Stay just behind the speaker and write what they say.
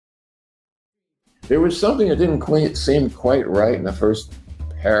There was something that didn't seem quite right in the first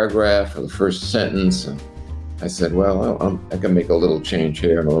paragraph or the first sentence. And I said, well, I can make a little change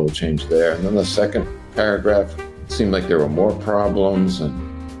here and a little change there. And then the second paragraph seemed like there were more problems, and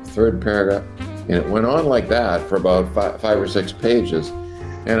the third paragraph. And it went on like that for about five or six pages.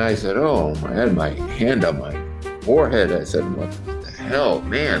 And I said, oh, I had my hand on my forehead. I said, what the hell,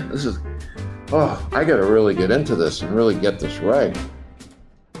 man, I got to really get into this and really get this right.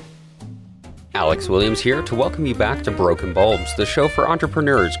 Alex Williams here to welcome you back to Broken Bulbs, the show for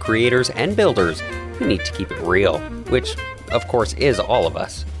entrepreneurs, creators, and builders who need to keep it real, which, of course, is all of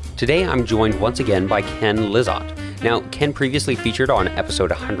us. Today, I'm joined once again by Ken Lizotte. Now, Ken previously featured on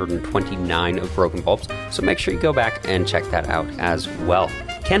episode 129 of Broken Bulbs, so make sure you go back and check that out as well.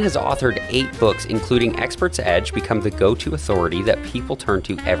 Ken has authored 8 books, including Expert's Edge, Become the Go-To Authority That People Turn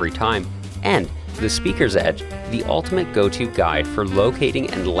to Every Time, and The Speaker's Edge, the ultimate go-to guide for locating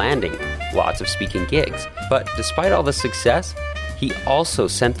and landing lots of speaking gigs. But despite all the success, he also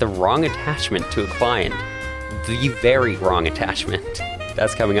sent the wrong attachment to a client. The very wrong attachment.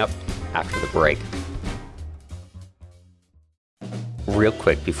 That's coming up after the break. Real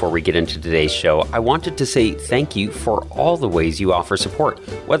quick before we get into today's show, I wanted to say thank you for all the ways you offer support,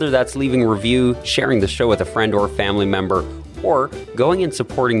 whether that's leaving a review, sharing the show with a friend or family member, or going and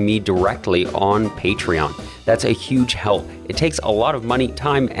supporting me directly on Patreon. That's a huge help. It takes a lot of money,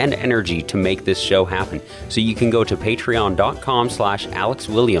 time, and energy to make this show happen. So you can go to patreon.com/Alex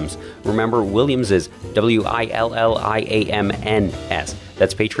Williams. Remember, Williams is Williams.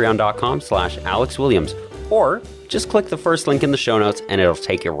 That's patreon.com/Alex Williams. Or just click the first link in the show notes and it'll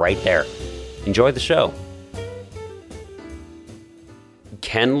take you right there. Enjoy the show.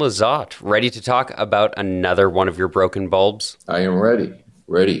 Ken Lizotte, ready to talk about another one of your broken bulbs? I am ready.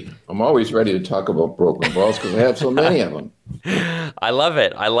 I'm always ready to talk about broken bulbs because I have so many of them. I love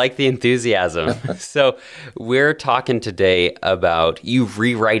it. I like the enthusiasm. So we're talking today about you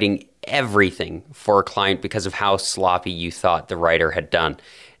rewriting everything for a client because of how sloppy you thought the writer had done.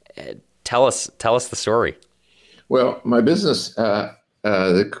 Tell us the story. Well, my business, a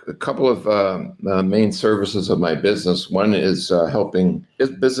couple of main services of my business. One is helping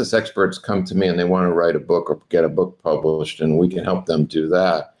business experts come to me and they want to write a book or get a book published, and we can help them do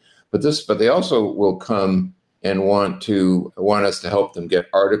that. But they also will come and want us to help them get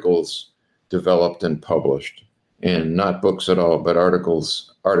articles developed and published, and not books at all, but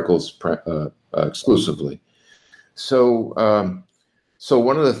articles exclusively. So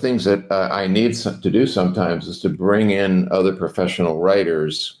one of the things that I need to do sometimes is to bring in other professional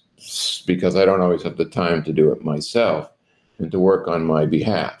writers, because I don't always have the time to do it myself, and to work on my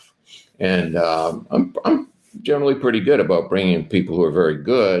behalf. And I'm generally pretty good about bringing in people who are very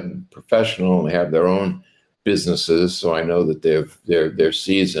good, professional, and have their own businesses, so I know that they're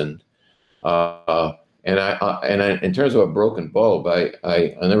seasoned. And in terms of a broken bulb,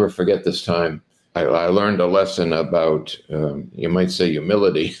 I'll never forget this time. I learned a lesson about, you might say,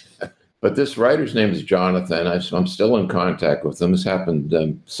 humility. But this writer's name is Jonathan. I'm still in contact with him. This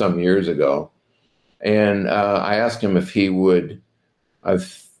happened some years ago. And I asked him if he would, I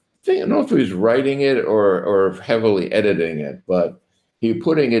don't know if he was writing it or heavily editing it, but he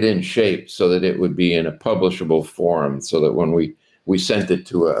putting it in shape so that it would be in a publishable form, so that when we sent it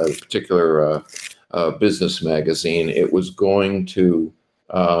to a particular business magazine, it was going to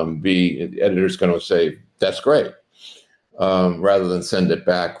the editor's going to say, that's great, rather than send it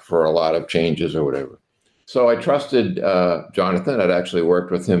back for a lot of changes or whatever. So I trusted Jonathan. I'd actually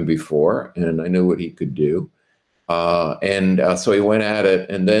worked with him before, and I knew what he could do. So he went at it.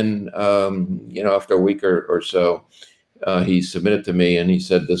 And then, after a week or so, he submitted to me and he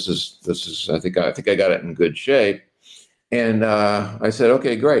said, this is, I think I got it in good shape. And I said,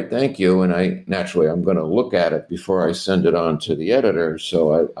 okay, great, thank you. And I'm going to look at it before I send it on to the editor.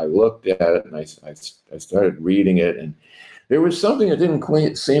 So I looked at it and I started reading it. And there was something that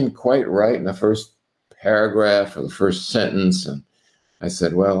didn't seem quite right in the first paragraph or the first sentence. And I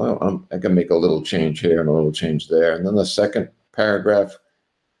said, well, I can make a little change here and a little change there. And then the second paragraph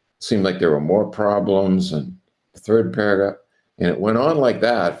seemed like there were more problems, and the third paragraph. And it went on like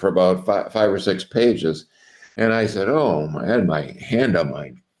that for about five or six pages. And I said, I had my hand on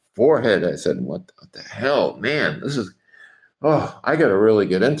my forehead. I said, what the hell, man, I got to really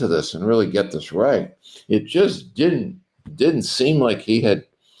get into this and really get this right. It just didn't seem like he had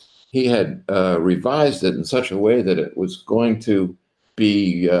revised it in such a way that it was going to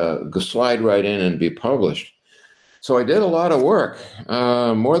be slide right in and be published. So I did a lot of work,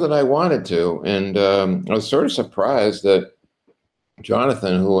 more than I wanted to. And I was sort of surprised that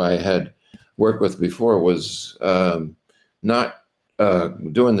Jonathan, who I had worked with before, was not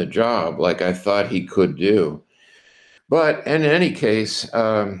doing the job like I thought he could do. But in any case,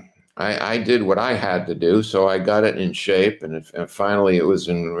 I did what I had to do, so I got it in shape, and finally it was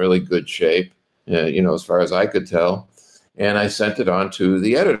in really good shape, as far as I could tell. And I sent it on to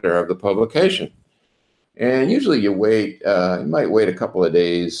the editor of the publication. And usually you might wait a couple of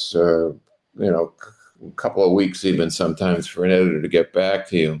days, a couple of weeks even sometimes for an editor to get back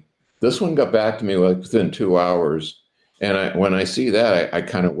to you. This one got back to me within 2 hours. And when I see that, I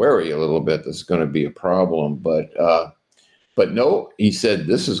kind of worry a little bit. This is going to be a problem. But no, he said,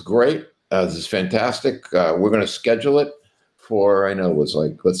 this is great. This is fantastic. We're going to schedule it for, I know it was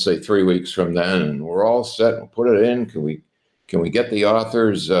like, let's say 3 weeks from then, and we're all set. We'll put it in. Can we get the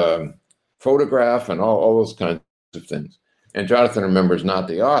author's photograph and all those kinds of things? And Jonathan remembers not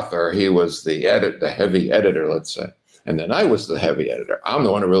the author. He was the heavy editor, let's say. And then I was the heavy editor. I'm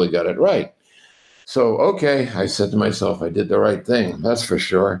the one who really got it right. So, okay, I said to myself, I did the right thing. That's for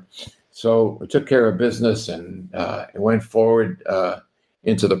sure. So I took care of business and it went forward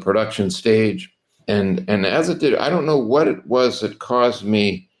into the production stage. And as it did, I don't know what it was that caused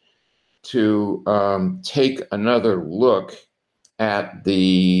me to take another look at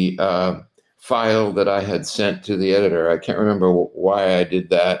the file that I had sent to the editor. I can't remember why I did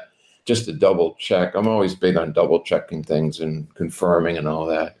that, just to double check. I'm always big on double checking things and confirming and all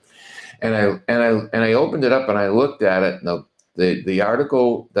that. And I opened it up and I looked at it. And the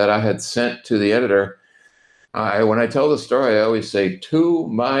article that I had sent to the editor, when I tell the story, I always say, to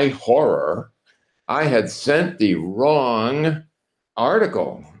my horror, I had sent the wrong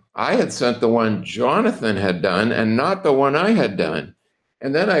article. I had sent the one Jonathan had done and not the one I had done.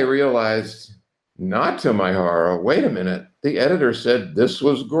 And then I realized, not to my horror, wait a minute, the editor said this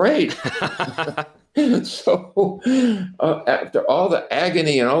was great. So after all the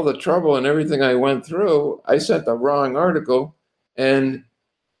agony and all the trouble and everything I went through, I sent the wrong article and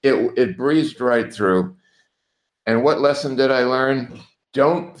it breezed right through. And what lesson did I learn?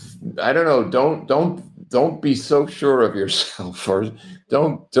 Don't be so sure of yourself, or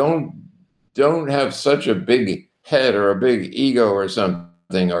don't have such a big head or a big ego or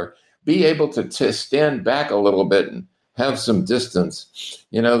something, or be able to stand back a little bit and have some distance.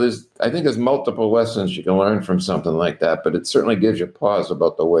 I think there's multiple lessons you can learn from something like that, but it certainly gives you pause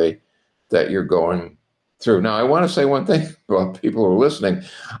about the way that you're going through. Now, I want to say one thing about people who are listening.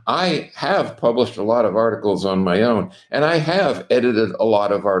 I have published a lot of articles on my own, and I have edited a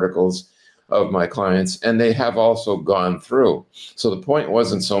lot of articles of my clients, and they have also gone through. So the point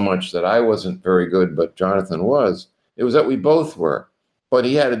wasn't so much that I wasn't very good, but Jonathan was. It was that we both were, but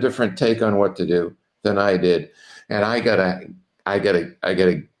he had a different take on what to do than I did. And I gotta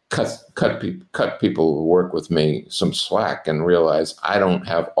cut people who work with me some slack and realize I don't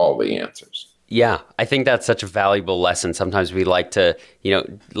have all the answers. Yeah, I think that's such a valuable lesson. Sometimes we like to,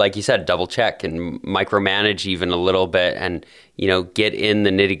 like you said, double check and micromanage even a little bit and, get in the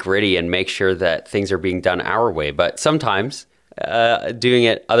nitty gritty and make sure that things are being done our way. But sometimes doing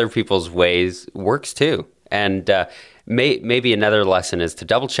it other people's ways works too. And maybe another lesson is to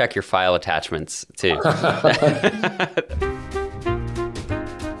double check your file attachments too.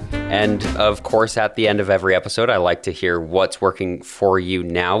 And of course, at the end of every episode, I like to hear what's working for you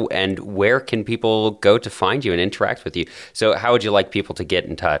now and where can people go to find you and interact with you. So how would you like people to get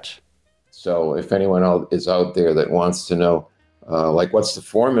in touch? So if anyone is out there that wants to know, what's the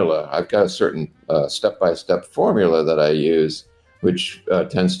formula? I've got a certain step-by-step formula that I use, which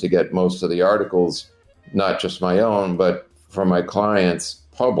tends to get most of the articles, not just my own, but from my clients,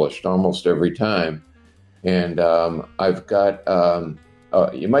 published almost every time. And I've got...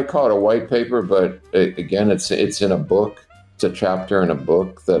 you might call it a white paper, but again, it's in a book. It's a chapter in a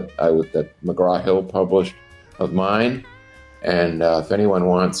book that McGraw-Hill published of mine. And if anyone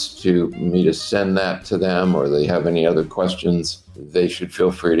wants me to send that to them, or they have any other questions, they should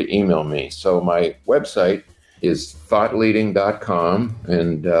feel free to email me. So my website is thoughtleading.com.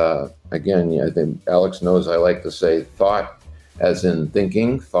 And again, I think Alex knows I like to say thought as in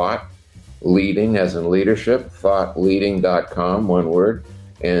thinking, thought. Leading as in leadership, thoughtleading.com, one word.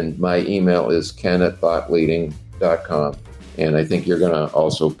 And my email is ken@thoughtleading.com. And I think you're going to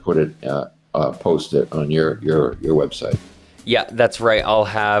also put it, post it on your website. Yeah, that's right. I'll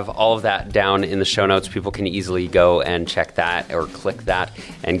have all of that down in the show notes. People can easily go and check that or click that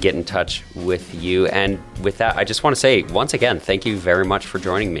and get in touch with you. And with that, I just want to say, once again, thank you very much for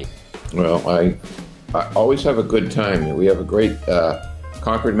joining me. Well, I always have a good time. We have a great...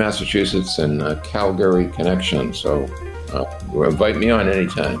 Concord, Massachusetts, and Calgary connection. So invite me on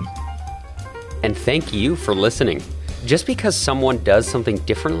anytime. And thank you for listening. Just because someone does something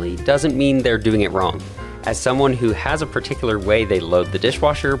differently doesn't mean they're doing it wrong. As someone who has a particular way they load the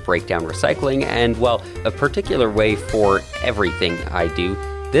dishwasher, break down recycling, and, well, a particular way for everything I do,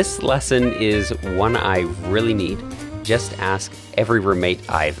 this lesson is one I really need. Just ask every roommate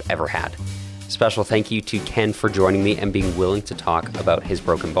I've ever had. Special thank you to Ken for joining me and being willing to talk about his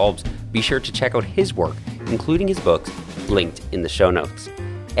broken bulbs. Be sure to check out his work, including his books, linked in the show notes.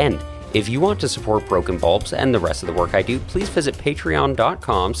 And if you want to support Broken Bulbs and the rest of the work I do, please visit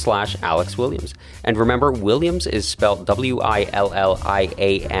patreon.com/Alex Williams. And remember, Williams is spelled Williamns.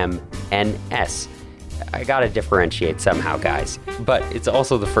 I gotta differentiate somehow, guys. But it's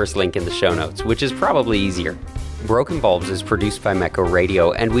also the first link in the show notes, which is probably easier. Broken Bulbs is produced by Mecco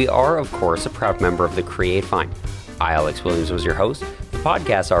Radio, and we are, of course, a proud member of the Create Fine. I, Alex Williams, was your host. The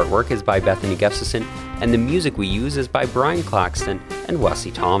podcast artwork is by Bethany Gustafson, and the music we use is by Brian Claxton and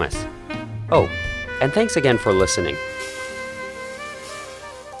Wesley Thomas. Oh, and thanks again for listening.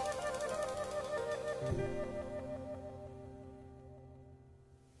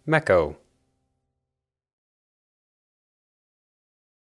 Mecco.